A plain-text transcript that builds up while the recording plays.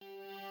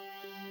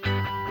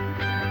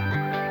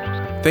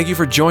Thank you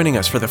for joining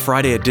us for the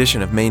Friday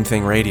edition of Main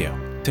Thing Radio.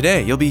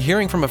 Today, you'll be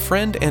hearing from a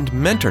friend and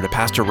mentor to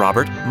Pastor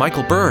Robert,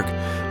 Michael Berg.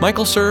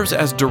 Michael serves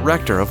as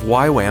director of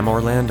YWAM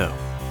Orlando.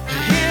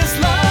 His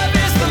love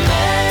is the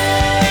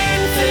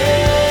main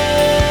thing.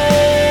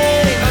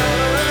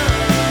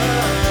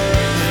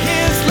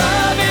 His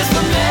love is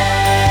the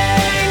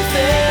main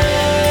thing.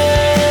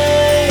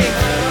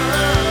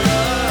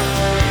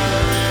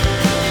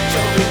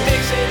 So we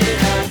mixing it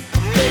up,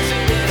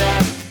 mixing it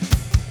up.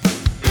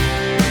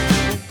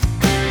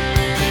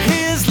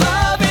 His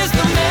love is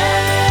the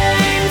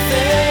main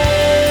thing.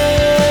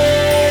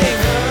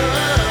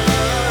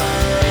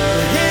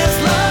 His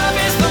love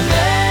is the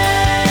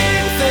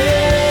main thing.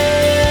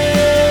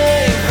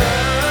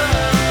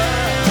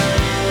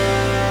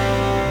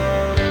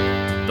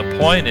 The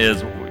point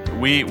is,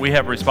 we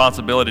have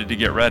responsibility to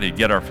get ready,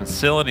 get our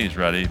facilities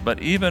ready,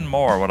 but even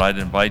more, what I'd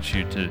invite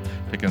you to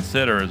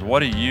consider is what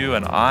do you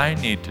and I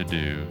need to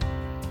do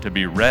to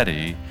be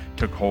ready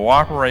to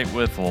cooperate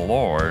with the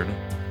Lord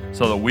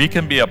so that we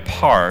can be a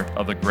part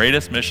of the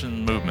greatest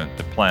mission movement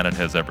the planet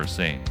has ever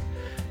seen.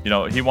 You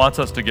know, He wants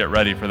us to get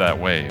ready for that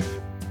wave.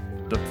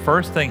 The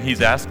first thing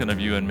He's asking of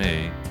you and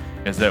me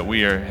is that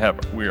we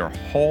are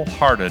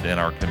wholehearted in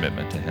our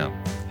commitment to Him.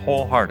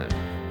 Wholehearted.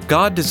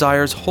 God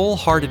desires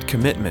wholehearted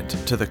commitment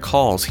to the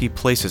calls He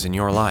places in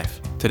your life.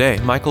 Today,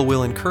 Michael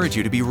will encourage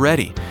you to be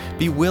ready,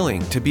 be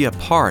willing to be a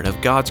part of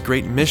God's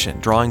great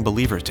mission drawing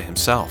believers to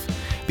Himself,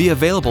 be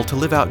available to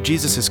live out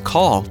Jesus'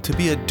 call to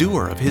be a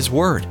doer of His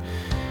word.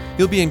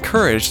 You'll be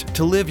encouraged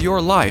to live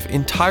your life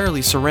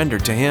entirely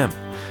surrendered to Him.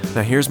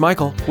 Now here's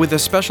Michael with a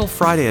special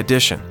Friday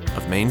edition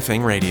of Main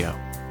Thing Radio.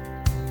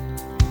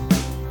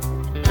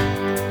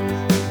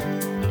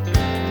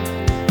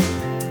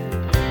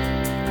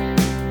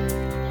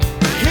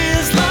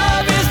 His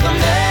love is the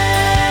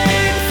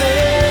main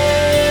thing.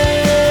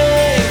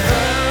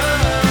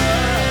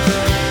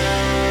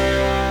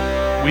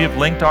 We have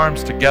linked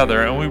arms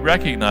together, and we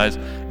recognize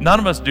none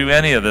of us do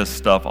any of this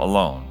stuff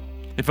alone.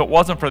 If it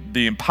wasn't for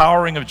the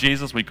empowering of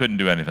Jesus, we couldn't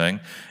do anything.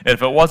 And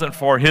if it wasn't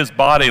for His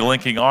body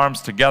linking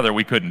arms together,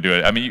 we couldn't do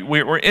it. I mean,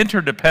 we're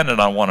interdependent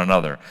on one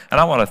another. And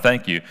I want to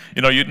thank you.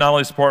 You know, you not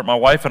only support my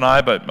wife and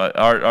I, but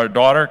our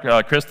daughter,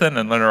 Kristen,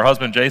 and then her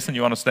husband, Jason.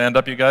 You want to stand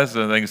up, you guys,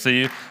 so they can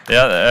see you?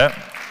 Yeah.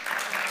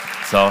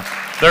 So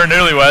they're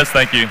newlyweds,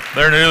 thank you.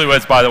 They're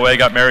newlyweds, by the way,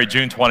 got married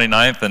June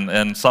 29th,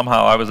 and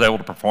somehow I was able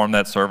to perform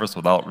that service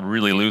without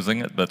really losing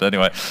it. But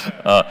anyway,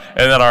 and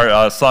then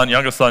our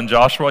youngest son,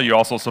 Joshua, you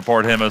also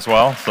support him as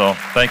well. So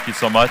thank you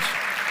so much.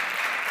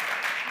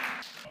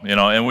 You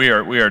know, and we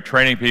are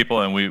training people,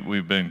 and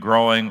we've been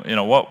growing. You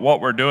know, what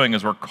we're doing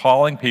is we're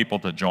calling people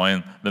to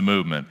join the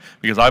movement,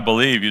 because I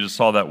believe, you just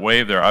saw that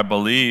wave there, I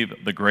believe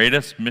the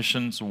greatest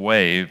missions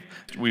wave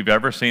we've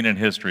ever seen in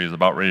history is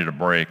about ready to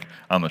break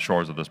on the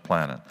shores of this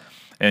planet.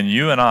 And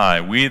you and I,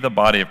 we the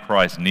body of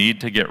Christ,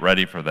 need to get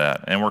ready for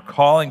that. And we're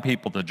calling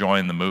people to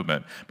join the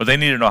movement. But they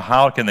need to know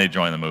how can they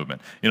join the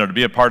movement. You know, to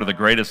be a part of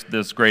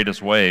this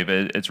greatest wave,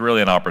 it's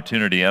really an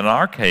opportunity. And in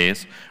our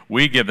case,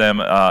 we give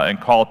them and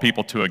call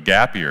people to a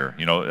gap year.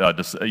 You know,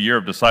 a year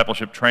of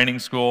discipleship training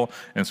school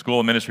and school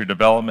of ministry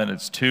development.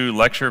 It's 2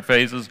 lecture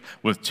phases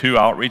with 2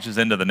 outreaches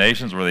into the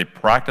nations where they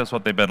practice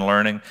what they've been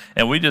learning.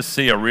 And we just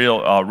see a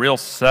real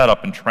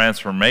setup and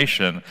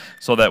transformation,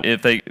 so that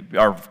if they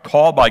are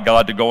called by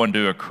God to go and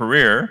do a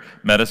career,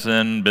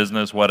 medicine,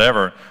 business,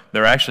 whatever, they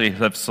actually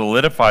have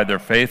solidified their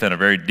faith in a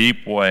very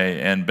deep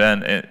way and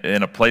been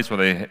in a place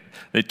where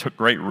they took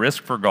great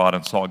risk for God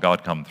and saw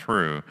God come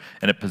through.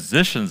 And it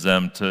positions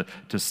them to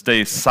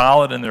stay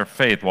solid in their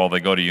faith while they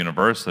go to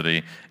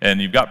university.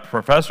 And you've got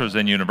professors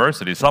in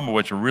university, some of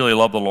which really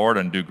love the Lord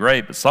and do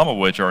great, but some of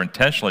which are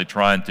intentionally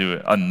trying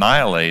to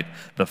annihilate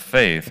the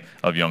faith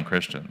of young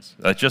Christians.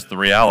 That's just the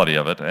reality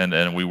of it,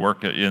 and we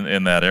work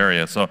in that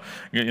area. So,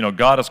 you know,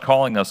 God is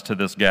calling us to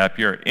this gap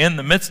year. In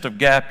the midst of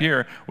gap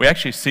year, we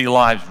actually see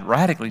lives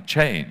radically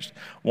changed.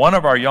 One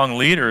of our young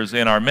leaders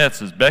in our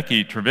midst is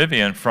Becky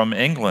Trevivian from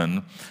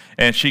England,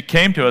 and she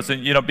came to us,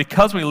 and you know,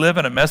 because we live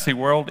in a messy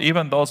world,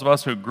 even those of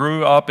us who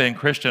grew up in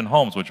Christian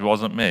homes, which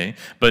wasn't me,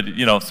 but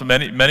you know, so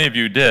many of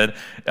you did,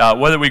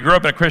 whether we grew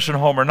up in a Christian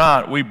home or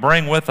not, we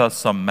bring with us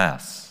some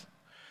mess.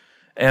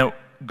 And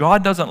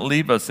God doesn't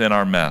leave us in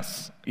our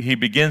mess. He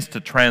begins to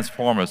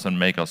transform us and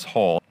make us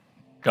whole.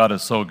 God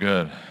is so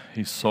good.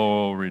 He's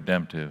so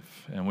redemptive,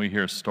 and we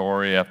hear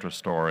story after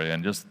story,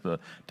 and just to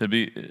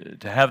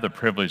have the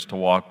privilege to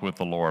walk with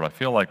the Lord. I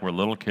feel like we're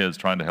little kids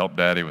trying to help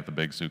Daddy with a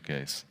big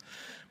suitcase,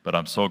 but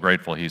I'm so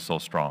grateful He's so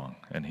strong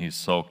and He's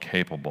so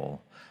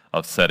capable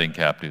of setting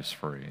captives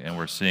free, and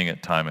we're seeing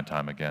it time and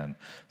time again.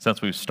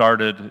 Since we've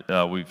started,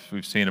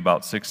 we've seen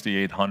about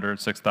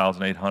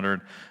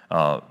 6,800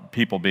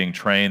 people being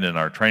trained in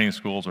our training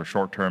schools or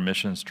short-term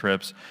missions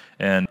trips,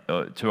 and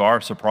to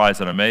our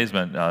surprise and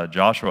amazement,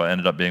 Joshua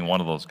ended up being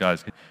one of those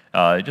guys.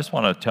 I just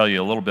want to tell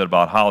you a little bit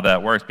about how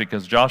that works,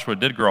 because Joshua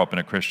did grow up in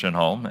a Christian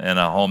home, and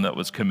a home that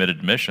was committed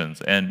to missions,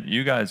 and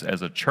you guys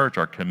as a church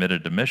are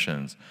committed to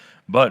missions,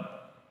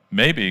 but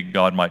maybe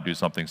God might do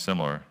something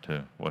similar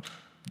to what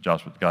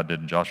God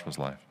did in Joshua's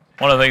life.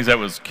 One of the things that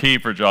was key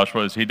for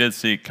Joshua is he did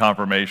seek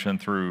confirmation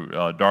through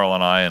Darla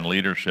and I and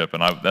leadership,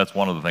 and that's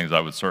one of the things I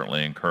would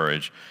certainly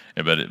encourage.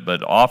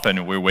 But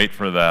often we wait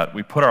for that.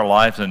 We put our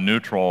lives in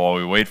neutral while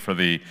we wait for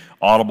the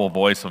audible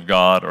voice of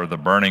God or the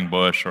burning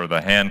bush or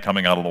the hand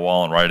coming out of the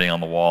wall and writing on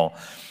the wall.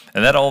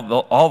 And that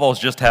all those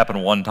just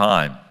happen one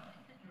time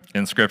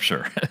in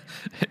Scripture.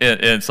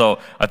 and so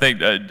I think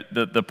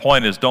the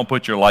point is, don't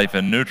put your life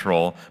in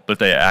neutral, but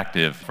stay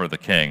active for the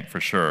King,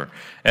 for sure.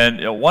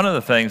 And one of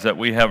the things that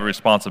we have a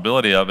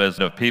responsibility of as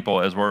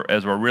people, as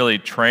we're really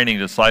training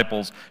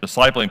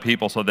discipling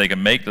people so they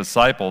can make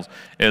disciples,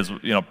 is,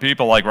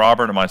 people like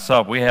Robert and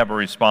myself, we have a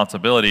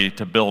responsibility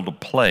to build a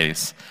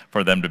place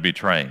for them to be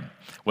trained.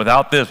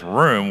 Without this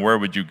room, where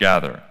would you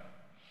gather?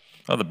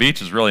 Well, the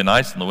beach is really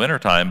nice in the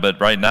wintertime,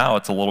 but right now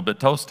it's a little bit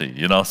toasty,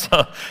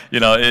 So,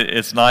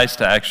 it's nice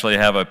to actually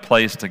have a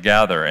place to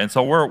gather. And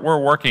so we're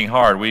working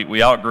hard.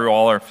 We outgrew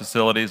all our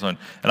facilities, and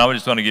I was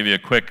just going to give you a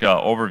quick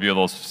overview of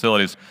those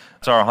facilities.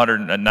 It's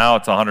now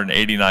it's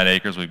 189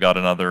 acres. We've got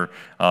another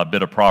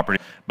bit of property.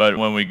 But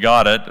when we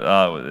got it,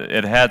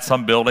 it had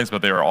some buildings,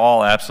 but they were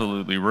all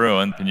absolutely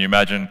ruined. Can you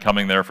imagine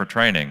coming there for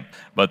training?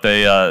 But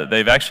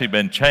they've actually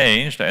been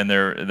changed, and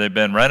they've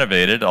been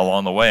renovated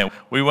along the way.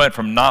 We went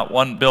from not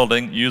one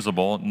building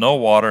usable, no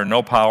water,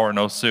 no power,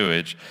 no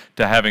sewage,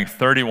 to having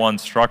 31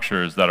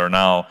 structures that are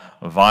now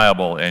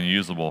viable and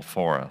usable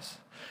for us.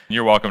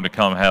 You're welcome to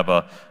come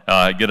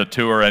get a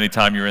tour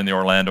anytime you're in the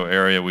Orlando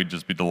area. We'd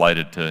just be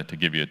delighted to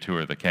give you a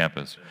tour of the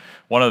campus.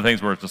 One of the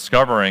things we're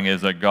discovering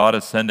is that God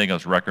is sending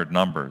us record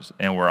numbers,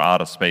 and we're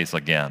out of space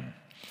again.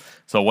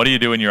 So what do you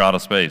do when you're out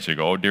of space? You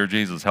go, oh, dear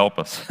Jesus, help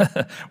us.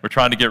 We're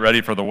trying to get ready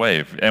for the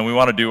wave, and we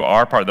want to do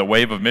our part. The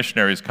wave of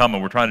missionaries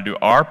coming. We're trying to do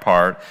our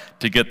part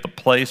to get the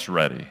place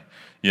ready.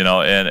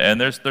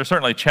 And there's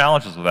certainly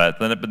challenges with that.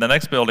 Then the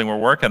next building we're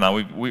working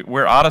on,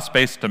 we're out of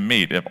space to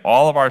meet. If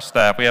all of our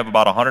staff, we have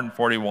about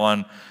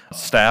 141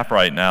 staff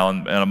right now,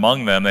 and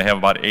among them they have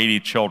about 80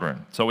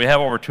 children. So we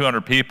have over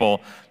 200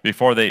 people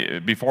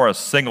before a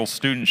single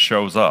student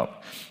shows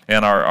up.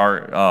 And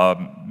our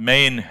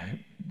main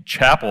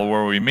chapel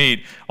where we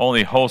meet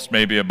only hosts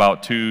maybe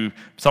about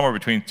somewhere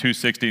between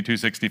 260 and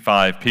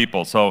 265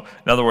 people. So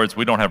in other words,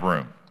 we don't have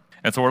room.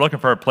 And so we're looking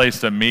for a place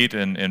to meet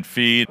and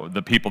feed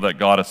the people that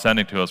God is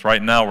sending to us.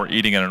 Right now, we're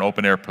eating in an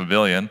open-air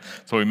pavilion.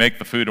 So we make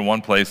the food in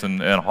one place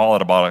and haul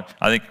it about,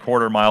 a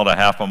quarter mile to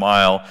half a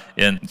mile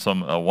in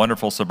some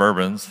wonderful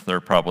Suburbans.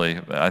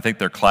 I think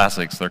they're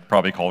classics. They're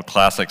probably called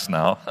classics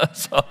now.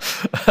 So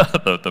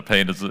the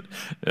paint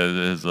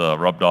is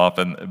rubbed off.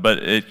 But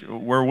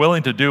we're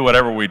willing to do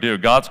whatever we do.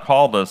 God's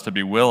called us to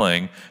be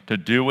willing to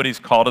do what He's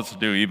called us to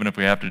do, even if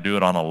we have to do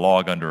it on a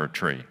log under a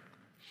tree.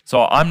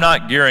 So I'm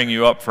not gearing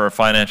you up for a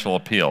financial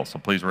appeal, so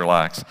please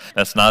relax.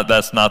 That's not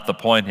the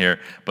point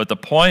here. But the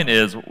point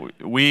is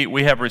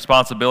we have a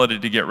responsibility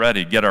to get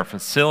ready, get our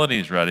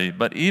facilities ready.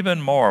 But even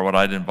more, what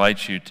I'd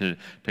invite you to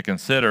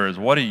consider is,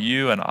 what do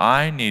you and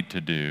I need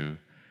to do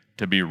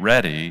to be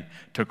ready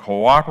to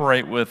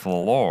cooperate with the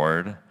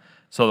Lord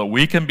so that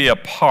we can be a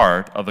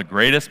part of the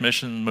greatest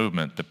mission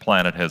movement the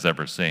planet has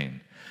ever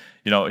seen?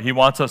 He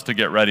wants us to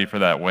get ready for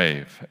that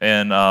wave.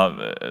 And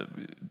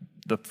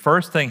the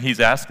first thing He's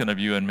asking of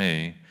you and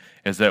me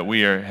is that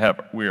we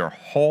are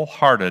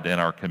wholehearted in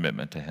our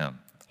commitment to Him.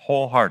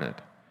 Wholehearted.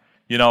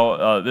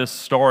 This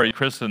story,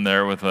 Kristen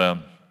there with a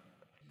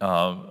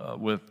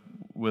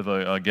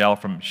gal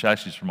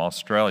she's from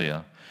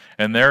Australia,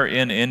 and they're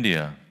in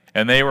India,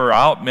 and they were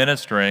out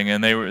ministering,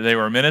 and they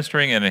were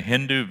ministering in a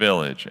Hindu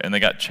village, and they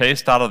got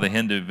chased out of the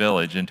Hindu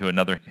village into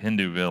another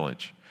Hindu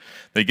village.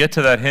 They get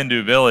to that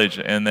Hindu village,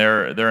 and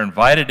they're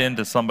invited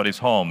into somebody's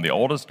home. The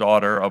oldest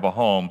daughter of a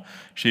home,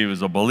 she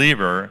was a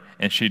believer,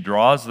 and she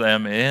draws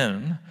them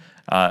in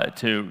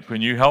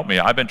can you help me?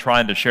 I've been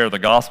trying to share the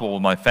gospel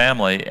with my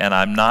family, and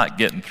I'm not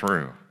getting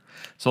through.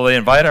 So they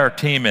invite our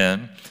team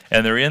in,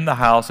 and they're in the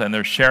house, and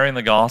they're sharing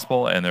the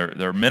gospel, and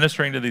they're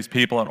ministering to these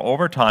people, and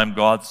over time,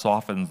 God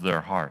softens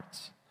their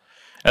hearts.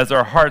 As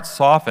their hearts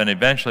soften,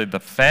 eventually the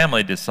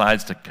family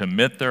decides to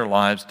commit their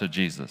lives to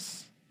Jesus.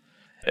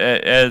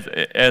 Let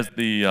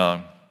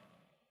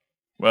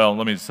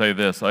me say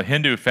this. A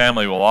Hindu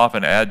family will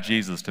often add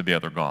Jesus to the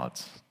other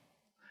gods.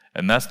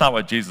 And that's not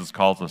what Jesus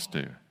calls us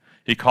to.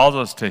 He calls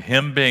us to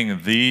Him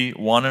being the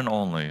one and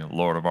only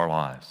Lord of our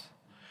lives.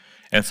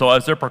 And so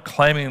as they're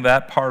proclaiming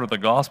that part of the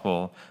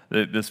gospel,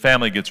 this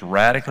family gets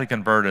radically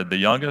converted. The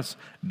youngest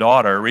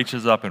daughter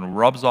reaches up and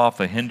rubs off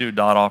the Hindu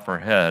dot off her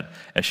head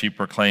as she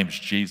proclaims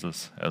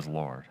Jesus as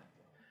Lord.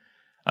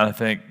 And I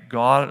think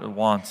God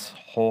wants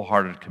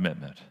wholehearted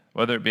commitment,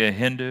 whether it be a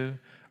Hindu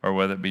or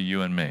whether it be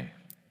you and me.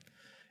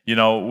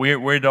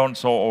 We don't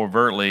so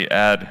overtly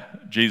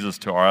add Jesus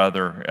to our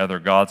other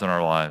gods in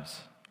our lives,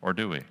 or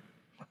do we?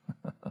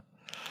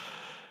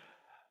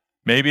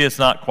 Maybe it's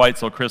not quite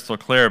so crystal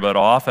clear, but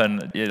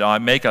often I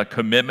make a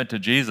commitment to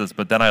Jesus,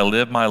 but then I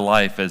live my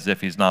life as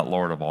if He's not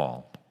Lord of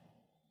all.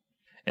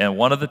 And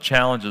one of the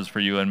challenges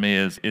for you and me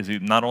is He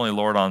not only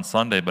Lord on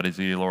Sunday, but is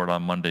He Lord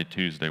on Monday,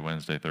 Tuesday,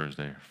 Wednesday,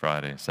 Thursday,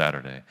 Friday,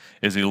 Saturday?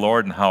 Is He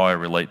Lord in how I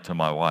relate to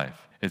my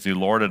wife? Is He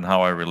Lord in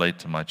how I relate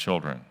to my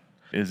children?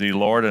 Is He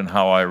Lord in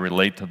how I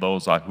relate to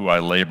those who I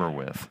labor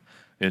with?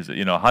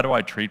 How do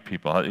I treat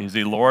people? Is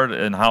He Lord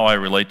in how I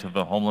relate to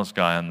the homeless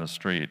guy on the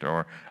street?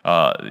 Or,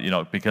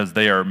 because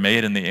they are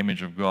made in the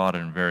image of God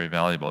and very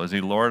valuable. Is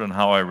He Lord in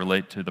how I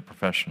relate to the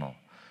professional?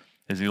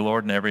 Is He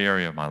Lord in every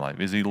area of my life?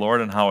 Is He Lord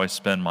in how I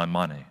spend my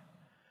money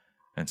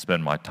and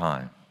spend my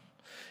time?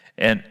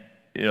 And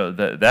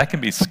that can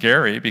be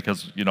scary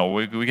because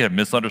we get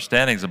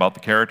misunderstandings about the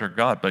character of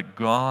God, but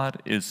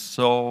God is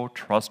so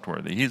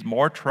trustworthy. He's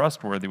more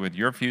trustworthy with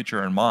your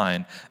future and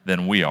mine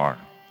than we are.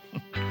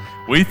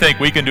 We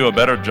think we can do a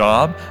better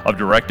job of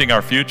directing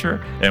our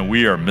future, and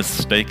we are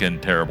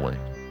mistaken terribly.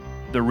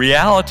 The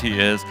reality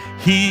is,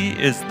 He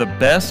is the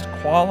best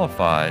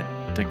qualified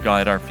to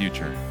guide our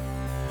future.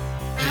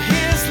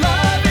 His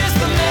love is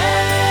the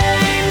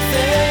main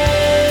thing.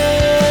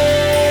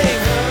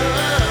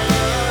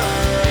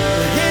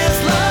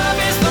 His love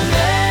is the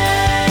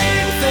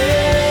main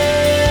thing.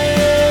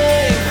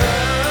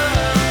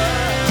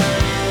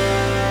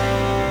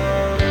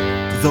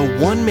 Though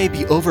one may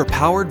be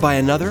overpowered by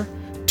another,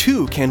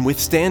 two can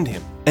withstand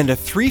him, and a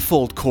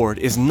threefold cord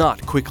is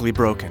not quickly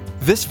broken.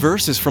 This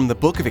verse is from the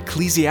book of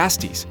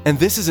Ecclesiastes, and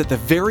this is at the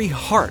very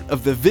heart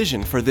of the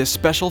vision for this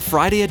special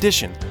Friday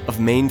edition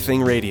of Main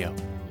Thing Radio.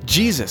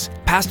 Jesus,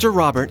 Pastor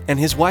Robert, and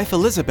his wife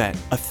Elizabeth,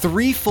 a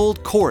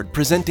threefold cord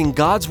presenting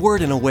God's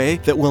Word in a way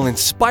that will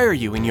inspire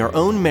you in your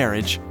own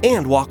marriage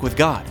and walk with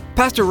God.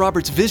 Pastor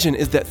Robert's vision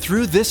is that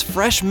through this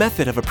fresh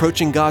method of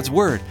approaching God's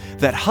Word,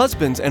 that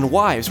husbands and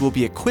wives will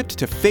be equipped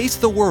to face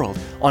the world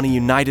on a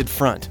united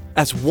front,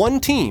 as one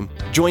team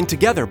joined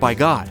together by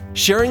God,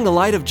 sharing the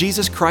light of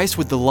Jesus Christ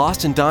with the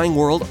lost and dying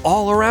world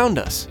all around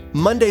us.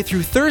 Monday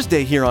through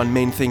Thursday here on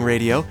Main Thing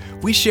Radio,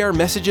 we share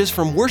messages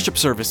from worship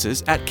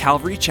services at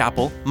Calvary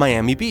Chapel,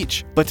 Miami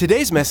Beach. But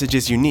today's message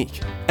is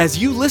unique. As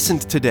you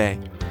listened today,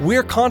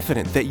 we're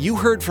confident that you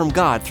heard from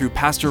God through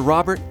Pastor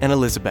Robert and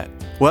Elizabeth.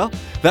 Well,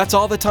 that's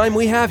all the time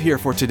we have here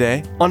for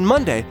today. On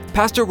Monday,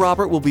 Pastor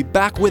Robert will be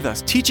back with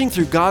us teaching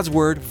through God's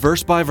Word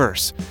verse by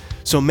verse.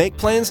 So make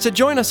plans to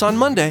join us on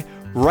Monday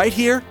right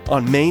here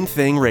on Main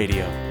Thing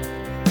Radio.